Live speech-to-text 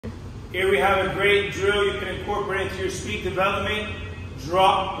Here we have a great drill you can incorporate into your speed development.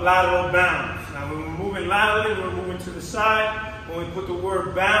 Drop, lateral bounds. Now when we're moving laterally, we're moving to the side. When we put the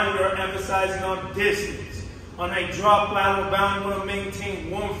word bound, we are emphasizing on distance. On a drop, lateral bound, you want to maintain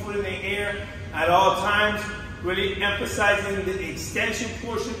one foot in the air at all times, really emphasizing the extension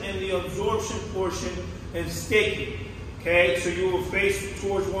portion and the absorption portion and sticking. Okay, so you will face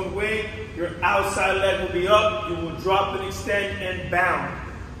towards one way, your outside leg will be up, you will drop and extend and bound.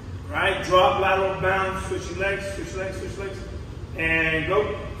 Right? Drop, lateral bound, switch your legs, switch legs, switch legs, and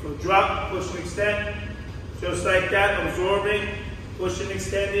go. So drop, push and extend. Just like that, absorbing, pushing,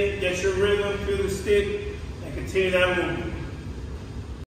 extending, get your rhythm, feel the stick, and continue that movement.